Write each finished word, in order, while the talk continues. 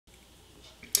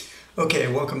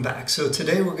Okay, welcome back. So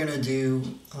today we're going to do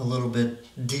a little bit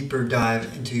deeper dive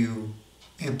into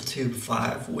Amplitube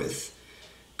 5 with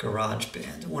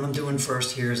Garageband. What I'm doing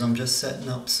first here is I'm just setting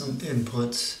up some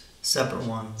inputs, separate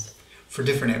ones, for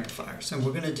different amplifiers. And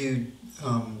we're going to do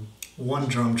one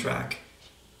drum track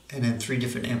and then 3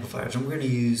 different amplifiers. And we're going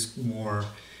to use more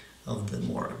of the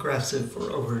more aggressive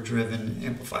or overdriven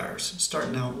amplifiers.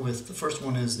 Starting out with the first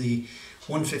one is the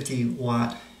 150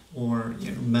 watt or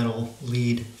metal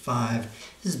lead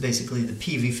 5. This is basically the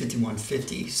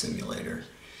PV5150 simulator,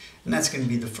 and that's going to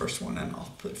be the first one, and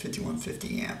I'll put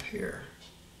 5150 amp here.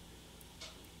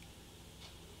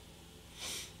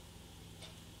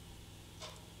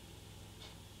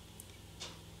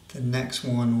 The next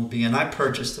one will be, and I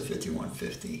purchased the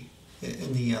 5150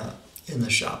 in the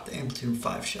shop, the Amplitube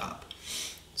 5 shop.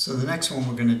 So the next one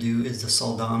we're going to do is the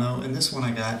Soldano, and this one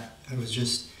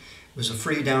it was a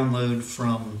free download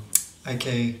from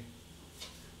IK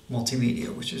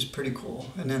Multimedia, which is pretty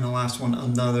cool. And then the last one,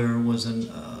 another, was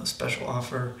a special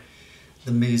offer,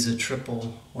 the Mesa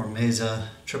Triple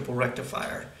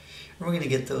Rectifier. And we're going to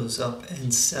get those up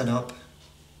and set up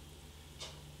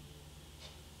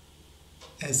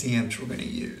as the amps we're going to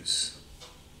use.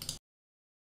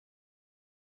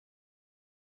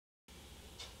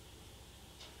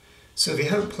 So if you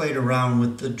haven't played around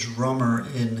with the drummer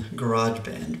in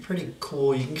Garageband, pretty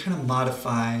cool. You can kind of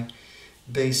modify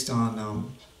based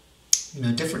on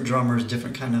different drummers,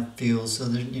 different kind of feels. So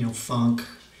there's funk,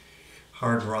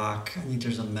 hard rock. I think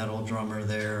there's a metal drummer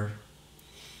there.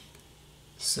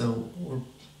 So we're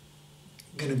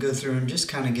gonna go through and just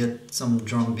kind of get some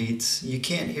drum beats. You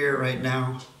can't hear it right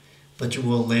now, but you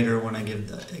will later when I give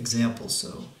the example.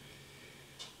 So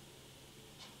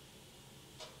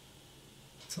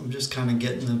I'm just kind of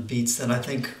getting the beats that I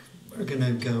think are going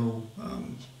to go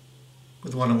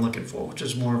with what I'm looking for, which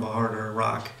is more of a harder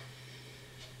rock.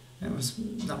 It was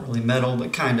not really metal,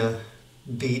 but kind of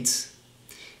beats,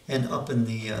 and up in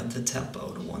the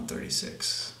tempo to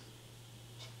 136.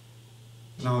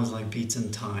 And I always like beats in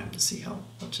time to see how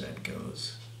much that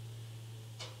goes.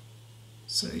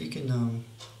 So you can,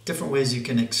 different ways you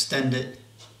can extend it.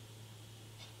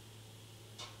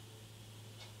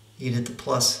 You can hit the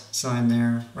plus sign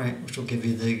there, right, which will give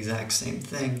you the exact same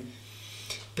thing.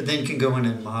 But then you can go in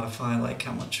and modify like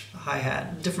how much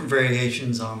hi-hat, different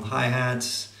variations on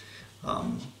hi-hats,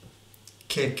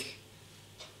 kick,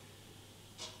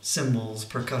 cymbals,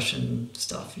 percussion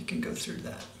stuff. You can go through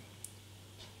that.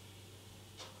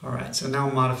 All right, so now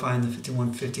I'm modifying the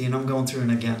 5150, and I'm going through,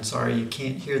 and again, sorry, you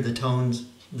can't hear the tone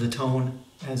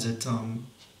as it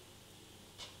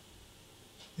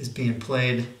is being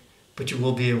played. But you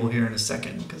will be able to hear in a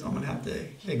second, because I'm going to have the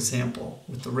example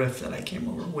with the riff that I came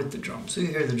over with the drums. So you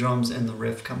hear the drums and the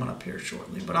riff coming up here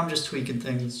shortly. But I'm just tweaking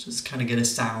things, just kind of get a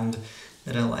sound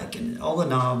that I like. And all the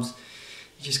knobs,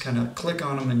 you just kind of click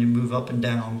on them and you move up and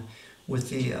down with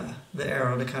the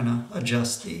arrow to kind of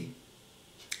adjust the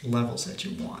levels that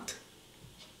you want.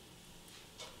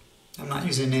 I'm not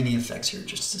using any effects here,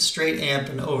 just a straight amp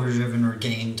and overdriven or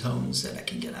gain tones that I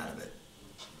can get out of it.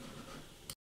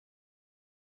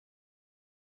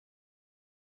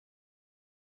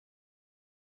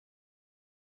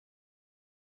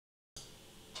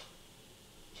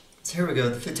 So here we go,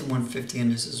 the 5150,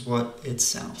 and this is what it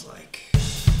sounds like.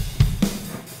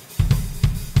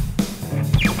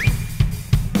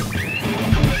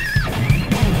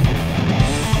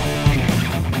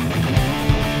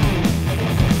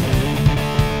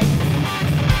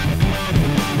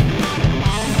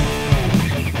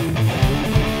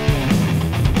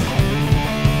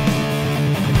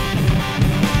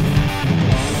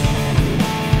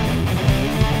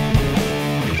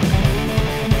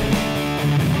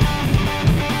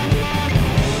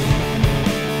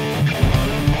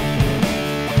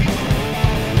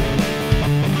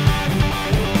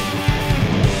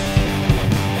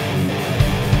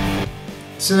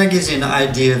 So that gives you an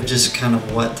idea of just kind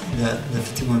of what the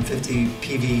 5150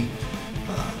 PV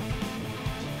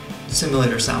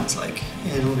simulator sounds like.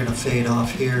 And we're going to fade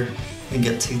off here and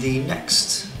get to the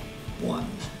next one.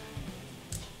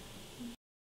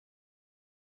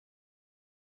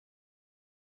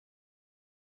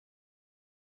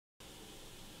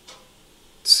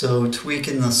 So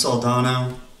tweaking the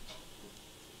Soldano,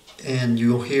 and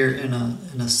you'll hear in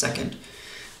a second.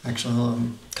 Actually, a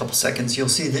couple seconds, you'll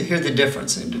hear the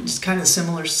difference. And it's kind of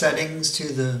similar settings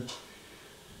to the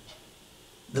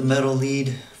metal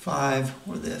lead 5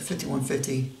 or the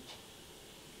 5150,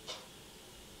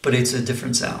 but it's a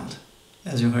different sound,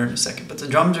 as you'll hear in a second. But the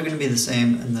drums are going to be the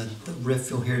same, and the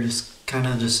riff you'll hear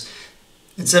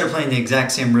instead of playing the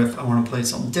exact same riff, I want to play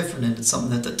something different, and it's something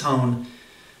that the tone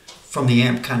from the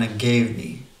amp kind of gave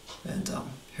me. And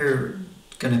here,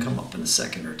 going to come up in a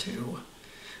second or two.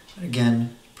 But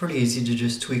again, pretty easy to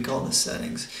just tweak all the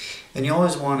settings. And you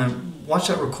always want to watch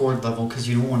that record level because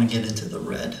you don't want to get into the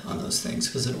red on those things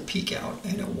because it'll peak out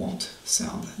and it won't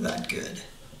sound that good.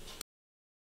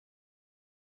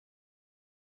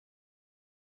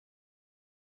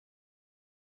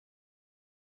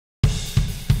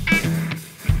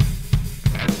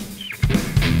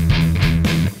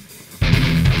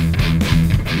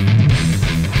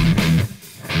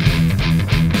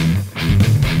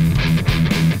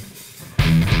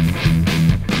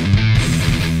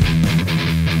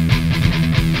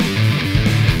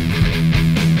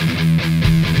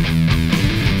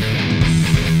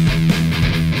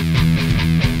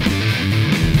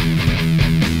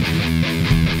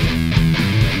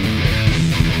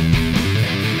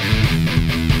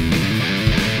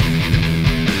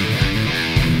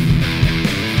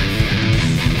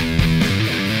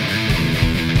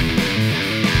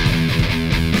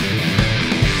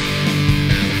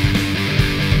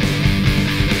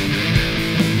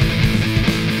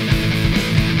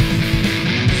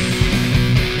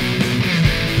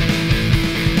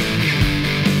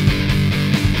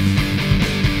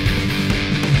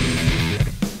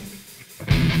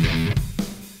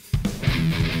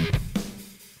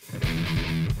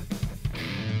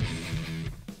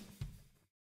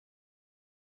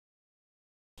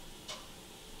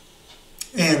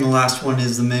 And the last one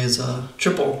is the Mesa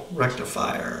triple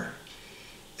rectifier.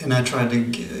 And I tried to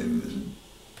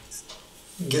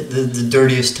get the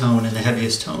dirtiest tone and the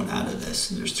heaviest tone out of this.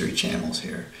 There's 3 channels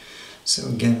here. So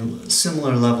again,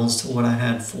 similar levels to what I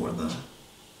had for the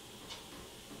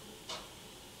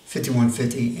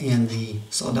 5150 and the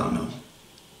Soldano.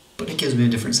 But it gives me a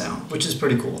different sound, which is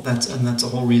pretty cool. That's the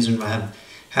whole reason I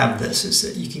have this, is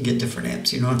that you can get different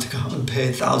amps. You don't have to go out and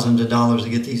pay thousands of dollars to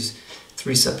get these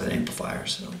 3 separate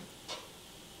amplifiers. So.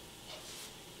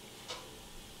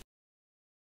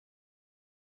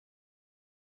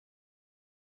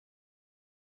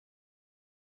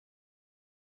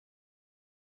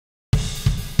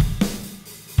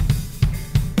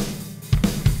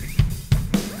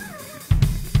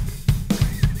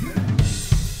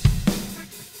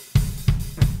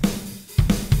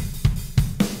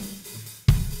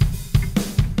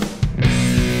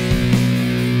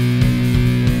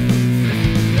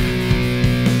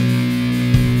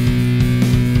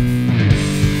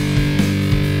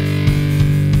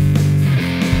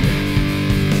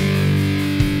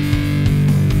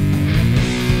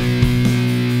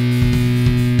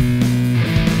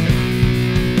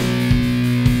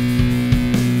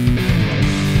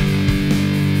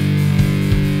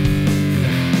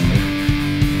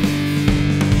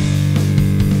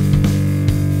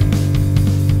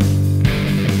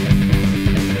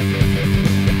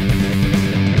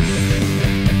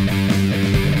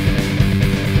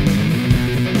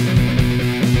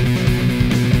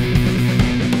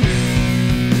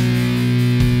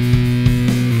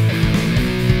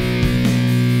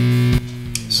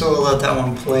 So I'll let that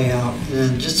one play out,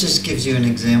 and it just gives you an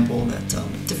example that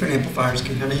different amplifiers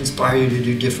can kind of inspire you to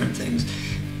do different things.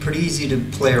 Pretty easy to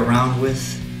play around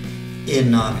with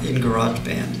in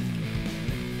Garageband,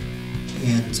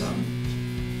 and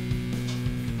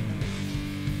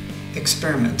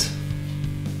experiment,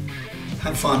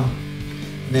 have fun.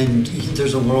 And then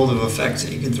there's a world of effects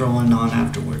that you can throw in on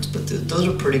afterwards, but those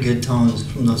are pretty good tones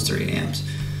from those 3 amps.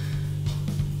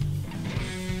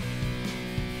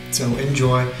 So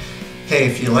enjoy. Hey,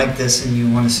 if you like this and you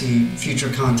want to see future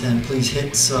content, please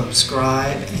hit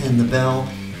subscribe and the bell,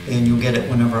 and you'll get it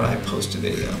whenever I post a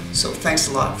video. So thanks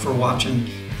a lot for watching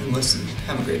and listening.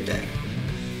 Have a great day.